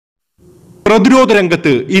പ്രതിരോധ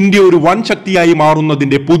രംഗത്ത് ഇന്ത്യ ഒരു വൻ ശക്തിയായി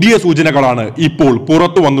മാറുന്നതിന്റെ പുതിയ സൂചനകളാണ് ഇപ്പോൾ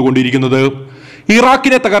പുറത്തു വന്നുകൊണ്ടിരിക്കുന്നത്.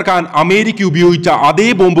 ഇറാഖിനെ തകർക്കാൻ അമേരിക്ക ഉപയോഗിച്ച അതേ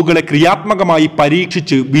ബോംബുകളെ ക്രിയാത്മകമായി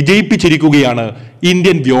പരീക്ഷിച്ച് വിജയിപ്പിച്ചിരിക്കുകയാണ്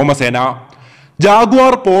ഇന്ത്യൻ വ്യോമസേന.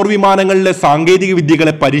 ജാഗ്വാർ പോർവിമാനങ്ങളിലെ സാങ്കേതിക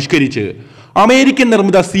വിദ്യകളെ പരിഷ്കരിച്ച് അമേരിക്കൻ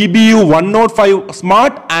നിർമ്മിത CBU-105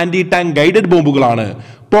 smart anti tank guided ബോംബുകളാണ്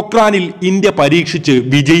പൊക്രാനിൽ India പരീക്ഷിച്ച്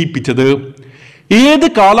വിജയിപ്പിച്ചത്. ഏത്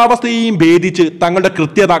കാലാവസ്ഥയെയും ഭേദിച്ച് തങ്ങളുടെ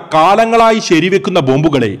കൃത്യത കാലങ്ങളായി ശരിവെക്കുന്ന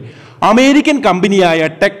ബോംബുകളെ അമേരിക്കൻ കമ്പനിയായ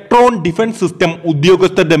ടെക്ട്രോൺ ഡിഫൻസ് സിസ്റ്റം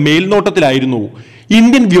ഉദ്യോഗസ്ഥരുടെ മേൽനോട്ടത്തിലായിരുന്നു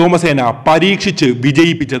ഇന്ത്യൻ വ്യോമസേന പരീക്ഷിച്ച്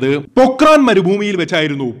വിജയിപ്പിച്ചത്. പൊക്രാൻ മരുഭൂമിയിൽ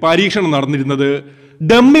വെച്ചായിരുന്നു പരീക്ഷണം നടന്നിരുന്നത്.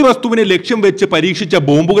 ഡമ്മി വസ്തുവിനെ ലക്ഷ്യം വെച്ച് പരീക്ഷിച്ച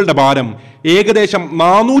ബോംബുകളുടെ ഭാരം ഏകദേശം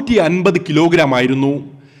 450 കിലോഗ്രാം ആയിരുന്നു.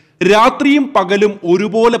 രാത്രിയും പകലും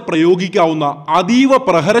ഒരുപോലെ പ്രയോഗിക്കാവുന്ന അതീവ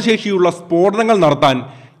പ്രഹരശേഷിയുള്ള സ്ഫോടനങ്ങൾ നടത്താൻ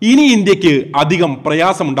ഇനി ഇന്ത്യക്ക് അധികം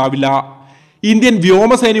പ്രയാസമുണ്ടാവില്ല. ഇന്ത്യൻ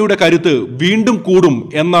വ്യോമസേനയുടെ കരുത്ത് വീണ്ടും കൂടും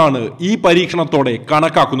എന്നാണ് ഈ പരീക്ഷണത്തോടെ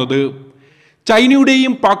കണക്കാക്കുന്നത്.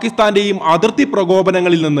 ചൈനയുടെയും പാകിസ്ഥാന്റെയും അതിർത്തി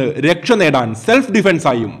പ്രകോപനങ്ങളിൽ നിന്ന് രക്ഷ നേടാൻ സെൽഫ്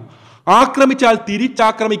ഡിഫൻസായും ആക്രമിച്ചാൽ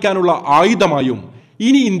തിരിച്ചാക്രമിക്കാനുള്ള ആയുധമായും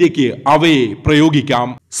ഇനി ഇന്ത്യക്ക് അവയെ പ്രയോഗിക്കാം.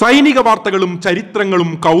 സൈനിക വാർത്തകളും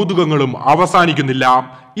ചരിത്രങ്ങളും കൗതുകങ്ങളും അവസാനിക്കുന്നില്ല.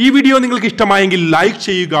 ഈ വീഡിയോ നിങ്ങൾക്ക് ഇഷ്ടമായെങ്കിൽ ലൈക്ക്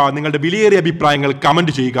ചെയ്യുക, നിങ്ങളുടെ വിലയേറിയ അഭിപ്രായങ്ങൾ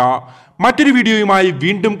കമന്റ് ചെയ്യുക. മറ്റൊരു വീഡിയോയുമായി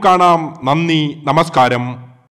വീണ്ടും കാണാം. നന്ദി, നമസ്കാരം.